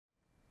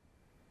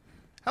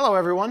Hello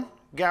everyone,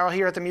 Garol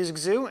here at the Music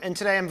Zoo, and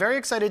today I'm very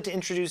excited to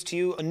introduce to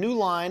you a new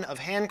line of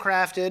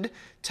handcrafted,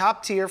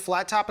 top-tier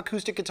flat-top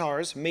acoustic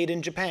guitars made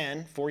in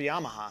Japan for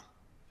Yamaha.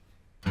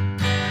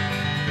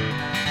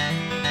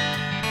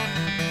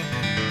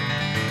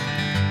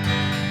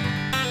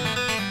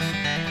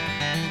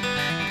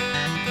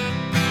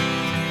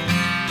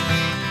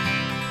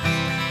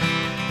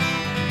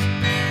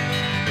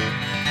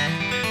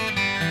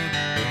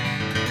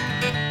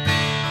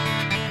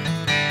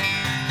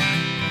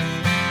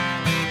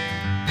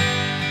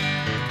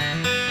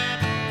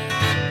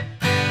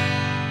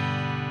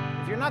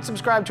 Not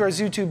subscribed to our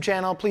YouTube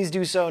channel, please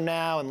do so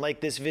now and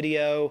like this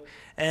video.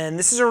 And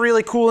this is a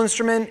really cool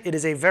instrument. It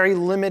is a very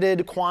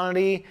limited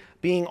quantity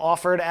being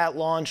offered at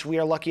launch. We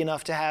are lucky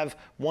enough to have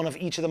one of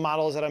each of the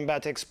models that I'm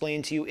about to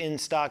explain to you in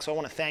stock, so I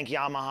want to thank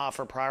Yamaha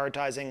for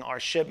prioritizing our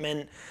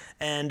shipment.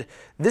 And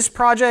this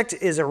project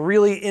is a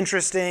really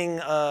interesting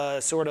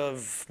sort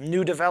of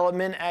new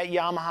development at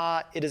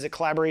Yamaha. It is a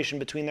collaboration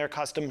between their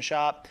custom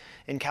shop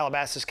in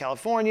Calabasas,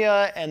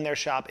 California, and their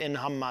shop in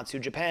Hamamatsu,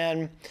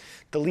 Japan.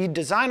 The lead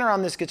designer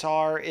on this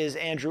guitar is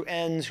Andrew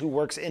Enns, who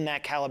works in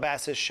that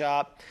Calabasas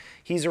shop.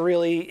 He's a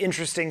really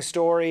interesting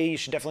story. You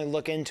should definitely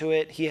look into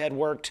it. He had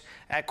worked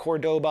at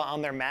Cordoba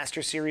on their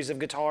master series of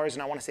guitars,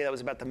 and I want to say that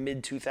was about the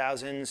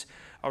mid-2000s.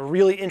 A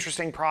really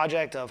interesting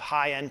project of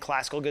high-end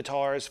classical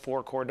guitars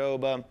for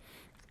Cordoba.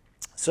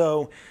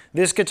 So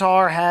this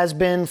guitar has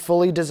been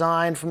fully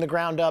designed from the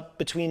ground up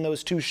between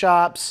those two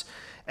shops.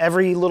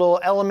 Every little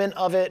element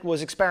of it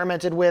was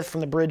experimented with,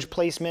 from the bridge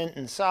placement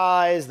and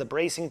size, the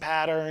bracing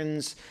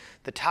patterns,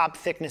 the top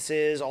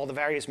thicknesses, all the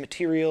various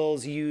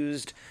materials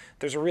used.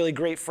 There's a really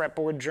great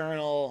fretboard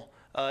journal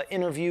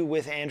interview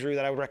with Andrew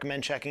that I would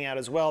recommend checking out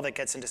as well that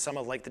gets into some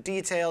of like the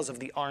details of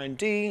the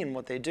R&D and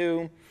what they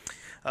do.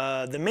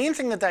 The main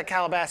thing that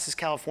Calabasas,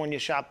 California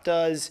shop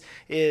does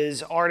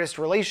is artist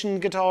relation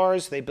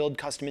guitars. They build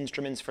custom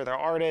instruments for their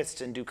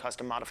artists and do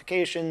custom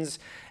modifications.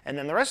 And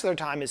then the rest of their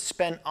time is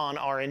spent on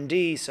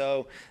R&D,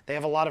 so they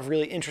have a lot of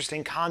really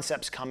interesting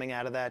concepts coming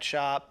out of that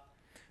shop.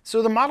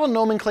 So the model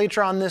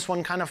nomenclature on this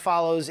one kind of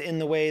follows in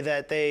the way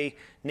that they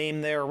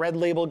name their red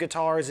label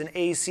guitars an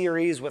A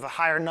series with a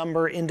higher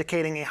number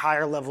indicating a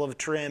higher level of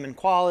trim and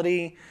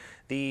quality.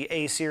 The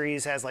A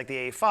series has like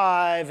the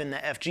A5 and the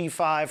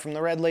FG5 from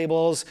the red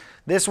labels.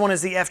 This one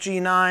is the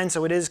FG9,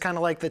 so it is kind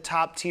of like the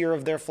top tier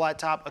of their flat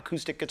top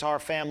acoustic guitar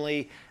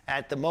family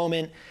at the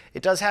moment.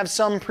 It does have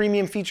some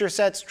premium feature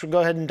sets, which we'll go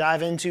ahead and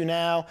dive into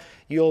now.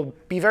 You'll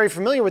be very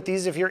familiar with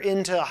these if you're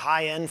into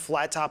high-end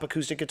flat top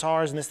acoustic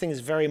guitars, and this thing is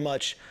very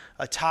much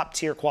a top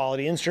tier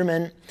quality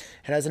instrument.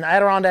 It has an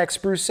Adirondack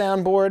spruce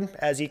soundboard,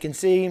 as you can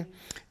see.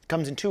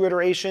 Comes in two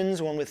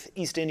iterations, one with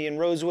East Indian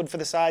Rosewood for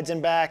the sides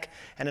and back,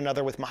 and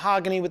another with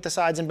Mahogany with the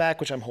sides and back,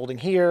 which I'm holding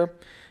here.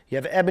 You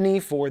have ebony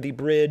for the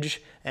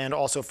bridge and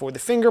also for the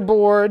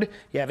fingerboard.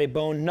 You have a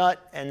bone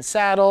nut and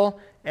saddle,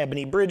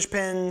 ebony bridge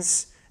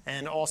pins,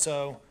 and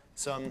also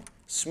some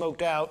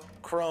smoked out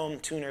chrome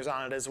tuners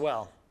on it as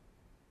well.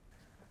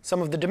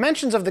 Some of the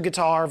dimensions of the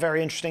guitar are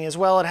very interesting as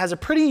well. It has a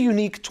pretty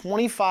unique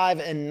 25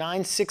 and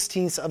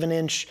 9/16 of an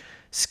inch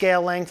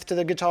scale length to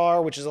the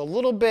guitar, which is a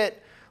little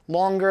bit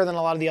longer than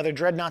a lot of the other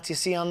dreadnoughts you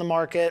see on the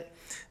market.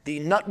 The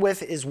nut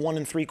width is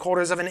 1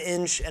 3/4 of an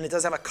inch, and it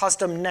does have a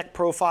custom neck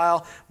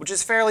profile, which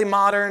is fairly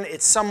modern.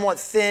 It's somewhat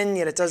thin,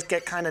 yet it does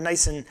get kind of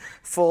nice and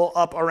full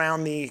up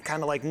around the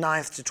kind of like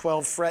 9th to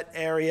 12th fret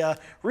area.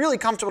 Really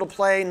comfortable to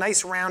play,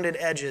 nice rounded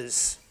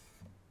edges.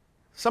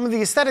 Some of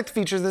the aesthetic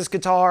features of this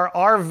guitar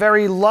are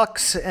very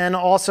luxe and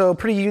also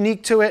pretty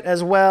unique to it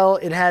as well.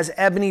 It has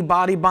ebony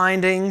body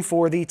binding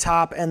for the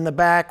top and the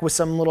back with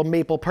some little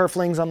maple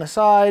purflings on the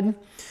side.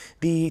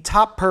 The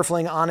top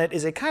purfling on it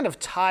is a kind of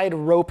tied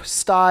rope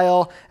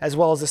style, as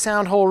well as the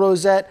sound hole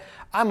rosette.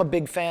 I'm a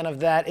big fan of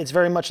that. It's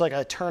very much like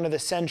a turn of the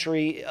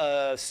century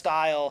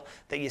style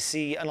that you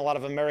see in a lot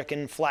of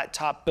American flat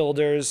top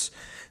builders.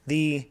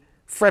 The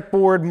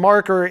fretboard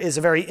marker is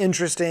a very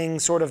interesting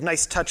sort of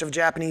nice touch of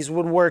Japanese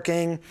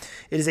woodworking.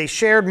 It is a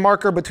shared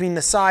marker between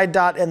the side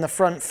dot and the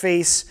front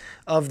face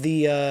of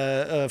the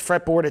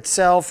fretboard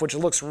itself, which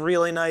looks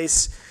really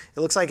nice. It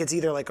looks like it's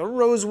either like a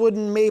rosewood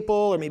and maple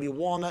or maybe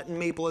walnut and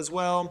maple as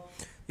well.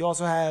 You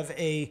also have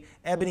a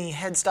ebony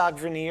headstock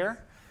veneer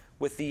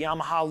with the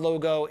Yamaha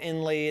logo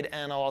inlaid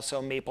and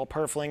also maple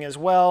purfling as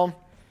well.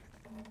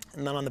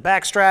 And then on the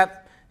back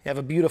strap, you have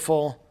a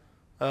beautiful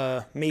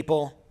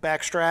maple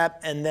back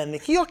strap, and then the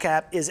heel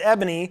cap is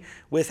ebony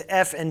with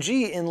F and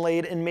G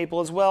inlaid in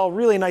maple as well.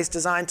 Really nice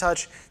design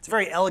touch. It's a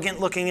very elegant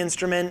looking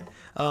instrument.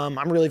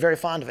 I'm really very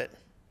fond of it.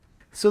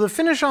 So the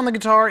finish on the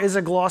guitar is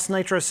a gloss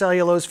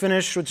nitrocellulose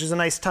finish, which is a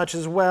nice touch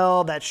as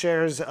well. That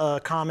shares a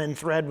common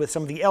thread with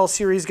some of the L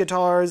series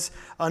guitars.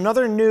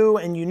 Another new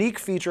and unique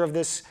feature of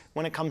this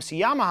when it comes to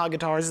Yamaha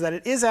guitars is that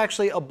it is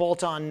actually a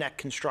bolt-on neck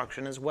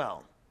construction as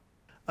well.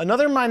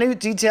 Another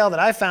minute detail that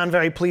I found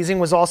very pleasing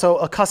was also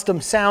a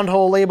custom sound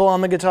hole label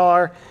on the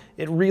guitar.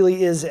 It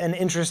really is an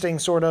interesting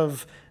sort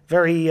of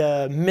very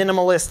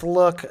minimalist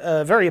look,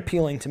 very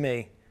appealing to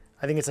me.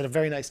 I think it's a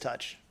very nice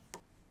touch.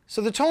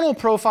 So the tonal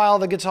profile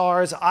of the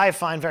guitars I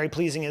find very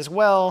pleasing as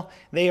well.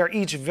 They are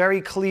each very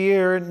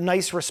clear,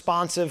 nice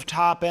responsive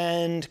top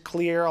end,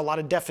 clear, a lot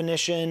of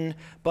definition,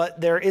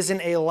 but there isn't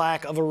a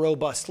lack of a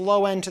robust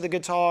low end to the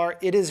guitar.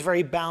 It is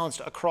very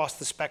balanced across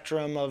the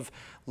spectrum of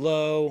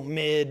low,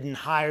 mid, and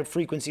high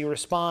frequency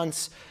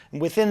response. And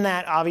within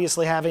that,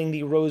 obviously having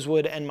the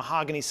rosewood and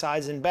mahogany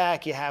sides and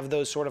back, you have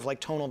those sort of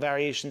like tonal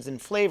variations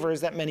and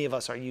flavors that many of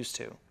us are used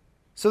to.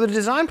 So the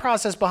design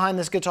process behind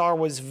this guitar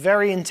was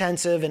very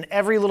intensive and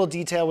every little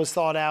detail was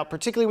thought out,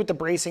 particularly with the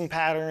bracing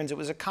patterns. It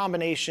was a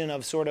combination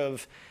of sort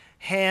of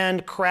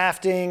hand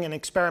crafting and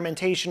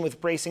experimentation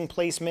with bracing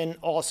placement,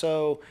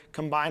 also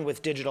combined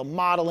with digital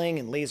modeling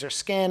and laser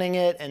scanning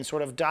it and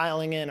sort of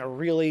dialing in a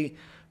really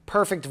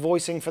perfect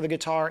voicing for the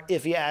guitar,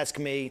 if you ask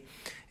me.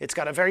 It's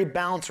got a very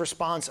balanced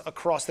response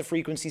across the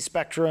frequency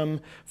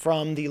spectrum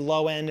from the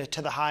low end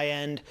to the high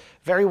end.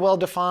 Very well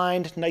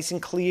defined, nice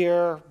and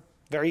clear,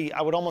 very,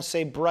 I would almost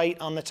say bright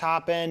on the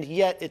top end,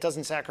 yet it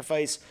doesn't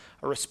sacrifice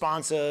a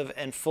responsive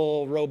and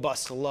full,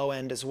 robust low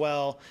end as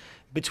well.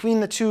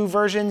 Between the two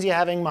versions, you're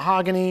having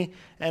mahogany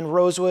and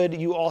rosewood.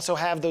 You also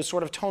have those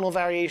sort of tonal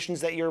variations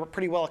that you're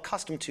pretty well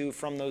accustomed to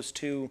from those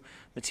two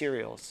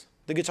materials.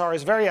 The guitar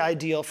is very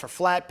ideal for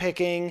flat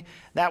picking.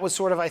 That was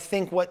sort of, I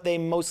think, what they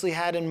mostly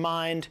had in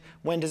mind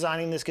when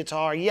designing this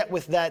guitar. Yet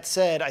with that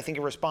said, I think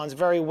it responds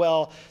very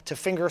well to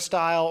finger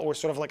style or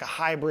sort of like a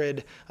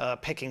hybrid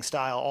picking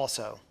style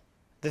also.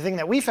 The thing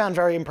that we found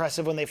very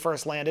impressive when they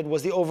first landed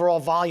was the overall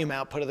volume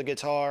output of the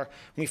guitar.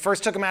 When we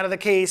first took them out of the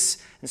case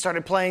and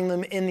started playing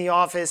them in the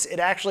office, it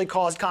actually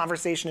caused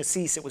conversation to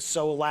cease. It was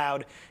so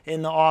loud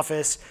in the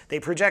office. They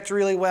project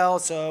really well,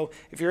 so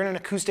if you're in an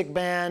acoustic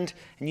band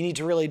and you need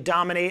to really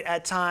dominate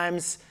at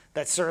times,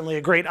 that's certainly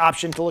a great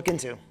option to look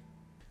into.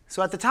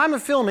 So at the time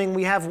of filming,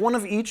 we have one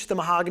of each, the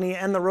mahogany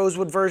and the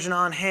rosewood version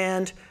on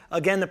hand.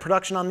 Again, the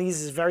production on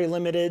these is very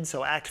limited,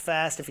 so act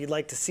fast if you'd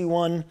like to see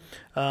one.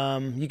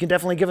 You can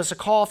definitely give us a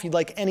call if you'd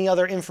like any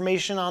other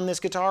information on this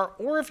guitar,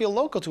 or if you're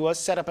local to us,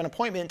 set up an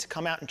appointment to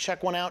come out and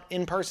check one out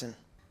in person.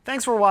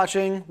 Thanks for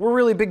watching. We're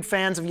really big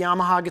fans of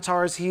Yamaha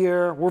guitars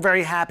here. We're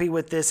very happy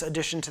with this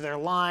addition to their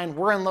line.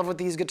 We're in love with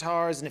these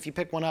guitars, and if you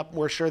pick one up,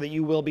 we're sure that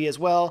you will be as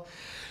well.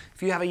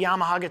 If you have a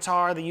Yamaha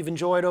guitar that you've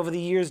enjoyed over the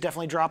years,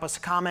 definitely drop us a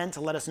comment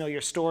to let us know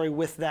your story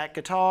with that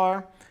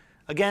guitar.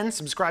 Again,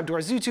 subscribe to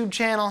our YouTube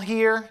channel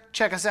here.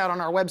 Check us out on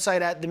our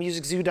website at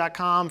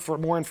themusiczoo.com for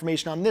more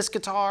information on this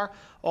guitar,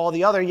 all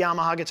the other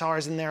Yamaha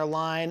guitars in their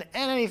line,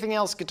 and anything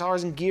else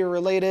guitars and gear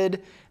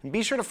related. And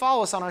be sure to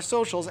follow us on our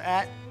socials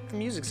at The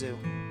Music Zoo.